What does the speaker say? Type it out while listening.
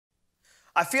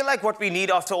I feel like what we need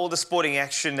after all the sporting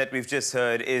action that we've just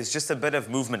heard is just a bit of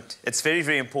movement. It's very,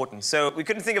 very important. So we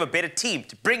couldn't think of a better team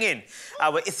to bring in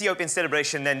our Ethiopian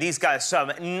celebration than these guys from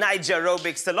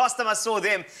Naijarobics. The last time I saw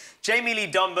them, Jamie Lee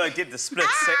Domberg did the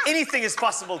splits. So anything is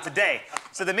possible today.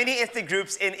 So the many ethnic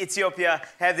groups in Ethiopia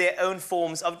have their own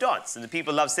forms of dance. And the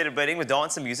people love celebrating with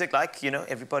dance and music like, you know,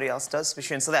 everybody else does,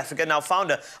 especially in South Africa. Now,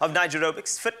 founder of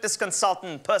Naijarobics, fitness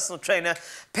consultant, personal trainer,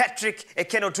 Patrick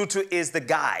Ekenotutu is the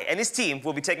guy. And his team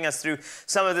will be taking us through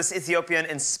some of this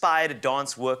Ethiopian-inspired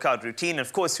dance workout routine. And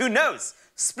of course, who knows?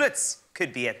 Splits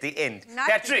could be at the end. Not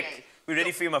Patrick, today. we're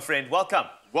ready for you, my friend. Welcome.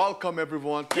 Welcome,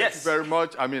 everyone. Thank you very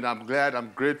much. I mean, I'm glad,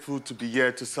 I'm grateful to be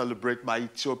here to celebrate my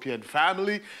Ethiopian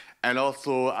family. And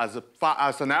also, as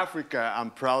an African, I'm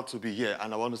proud to be here.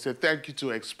 And I want to say thank you to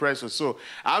Expresso. So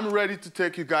I'm ready to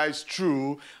take you guys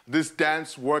through this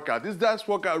dance workout. This dance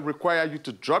workout requires you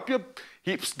to drop your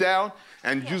hips down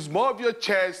and use more of your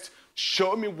chest.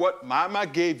 Show me what Mama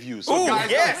gave you. So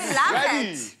guys,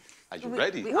 ready? Are you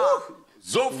ready? We are.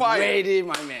 Zophia. Ready,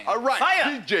 my man. All right, Fire.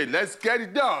 DJ, let's get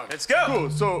it done. Let's go. Cool.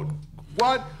 So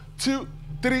 1, 2,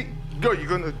 3, go. You're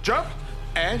gonna jump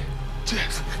and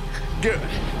just good.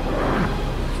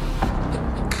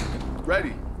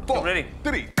 Ready? 4, I'm ready.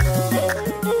 3.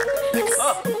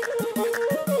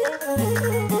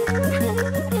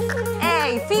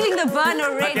 Hey, feeling the burn I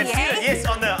already, can see it, yes,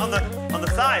 on the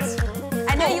thighs.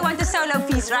 I know you want the solo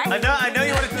piece, right? I know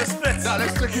you want to do the splits. Now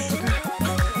let's take it to the...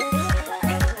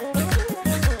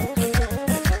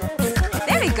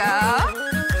 There we go.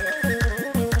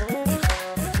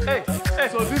 Hey.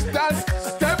 So this dance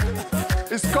step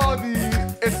is called the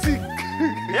Esik.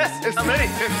 Yes, I'm ready.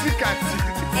 Esikat.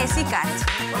 Esikat.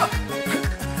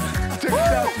 Take it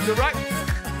down to the right.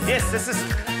 Yes, this is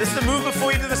the move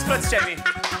before you do the splits, Jamie.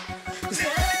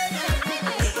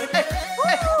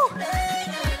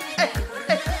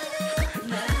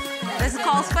 This is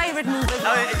Carl's favorite move as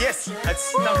well. Yes,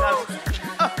 that's no.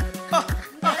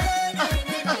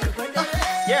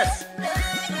 Yes.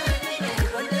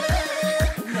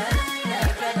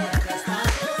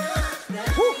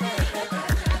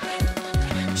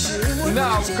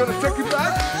 Now we're gonna take it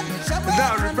back.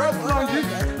 Now reverse lunges.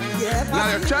 Now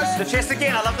your chest. The chest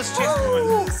again. I love this chest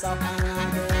movement.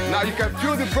 Now you can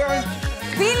feel the burn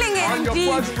Feeling it on your indeed.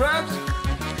 quadriceps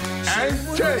and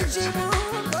change.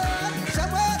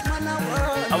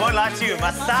 I won't lie to you.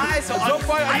 My thighs are on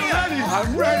Zophia, are you fire. ready?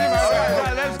 I'm ready, my friend.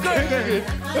 Now, let's go, baby.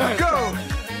 Let's go.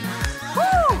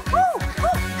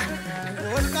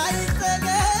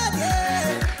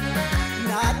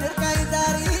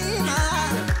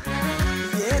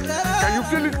 Can you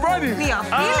feel it burning? We are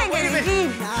feeling wait a it minute.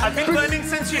 indeed. I've been burning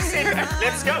since you said that.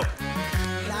 Let's go.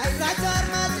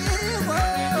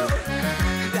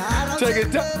 Take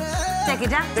it down. Take it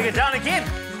down. Take it down again.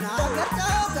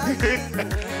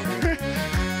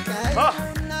 Oh.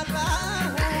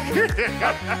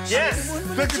 Yes.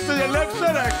 Take it to your left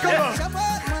shoulder. Come on.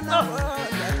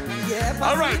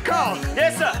 All right, Carl.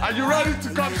 Yes, sir. Are you ready to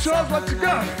come show us what you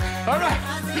got? All right.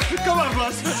 Come on,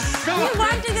 boss. Come You on.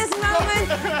 wanted this moment.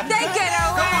 Take it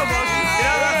away. Come on, boss.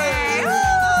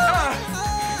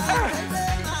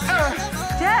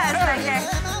 Just like that.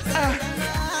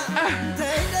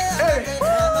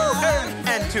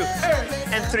 And 2.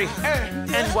 And 3.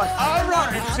 And 1. All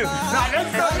right. And 2. Now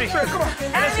let's go. And 3. Come on.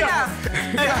 Let's go.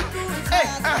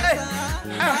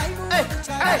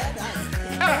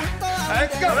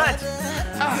 Let's go. All right.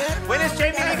 When is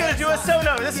Jamie Lee going to do a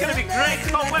solo? This is going to be great.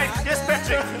 Can't wait. Yes,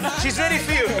 Patrick. She's ready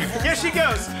for you. Here she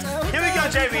goes. Here we go,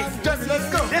 Jamie. Jamie, let's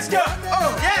go. Let's go.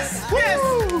 Oh. Yes. Yes.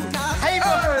 Hey,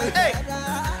 hey.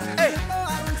 Hey.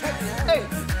 Hey.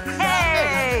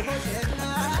 Hey.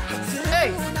 Hey.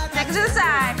 Take it to the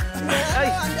side. Hey.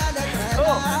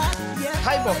 Oh.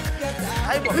 Hi, Bob.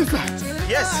 Hi, Bob.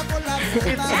 Yes.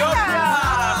 Ethiopia.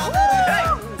 Hey.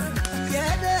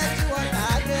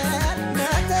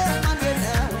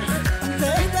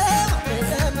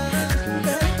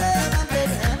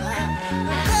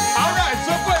 All right,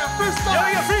 so for your freestyle. Yo,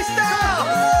 your freestyle.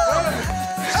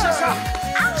 Shasha.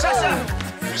 Shasha.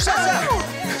 Shasha.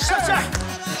 Shasha.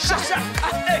 Shasha.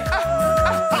 Hey.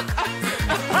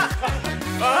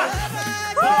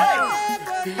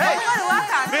 Hey.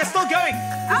 We're still going.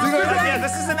 Yeah,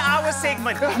 this is an hour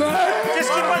segment. Just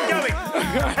keep on going.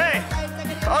 Hey.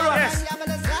 All right. Yes.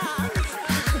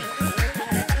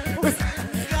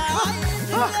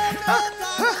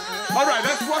 All right,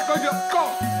 let's work on your go.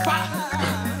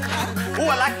 Oh,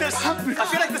 I like this. I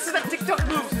feel like this is a TikTok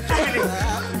move. Really.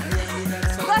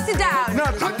 Bust it down.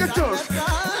 Now, tuck your toes.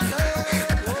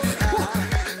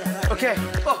 Okay.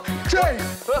 Oh. Change.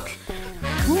 Oh.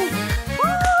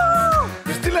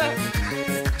 You're still there.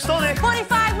 Still there. 45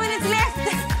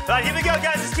 Right, here we go,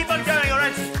 guys. Let's keep on going, all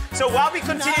right? So while we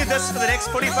continue this for the next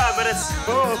 45 minutes,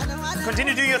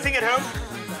 continue doing your thing at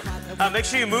home. Make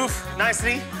sure you move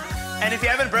nicely. And if you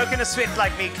haven't broken a sweat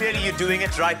like me, clearly you're doing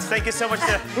it right. Thank you so much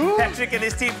to Patrick and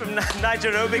his team from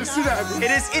Naijarobics.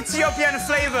 It is Ethiopian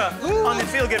flavor on the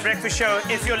Feel Good Breakfast Show.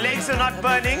 If your legs are not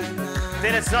burning,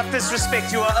 then it's not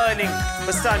disrespect you are earning.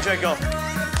 Mr. Go.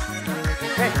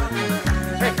 Hey.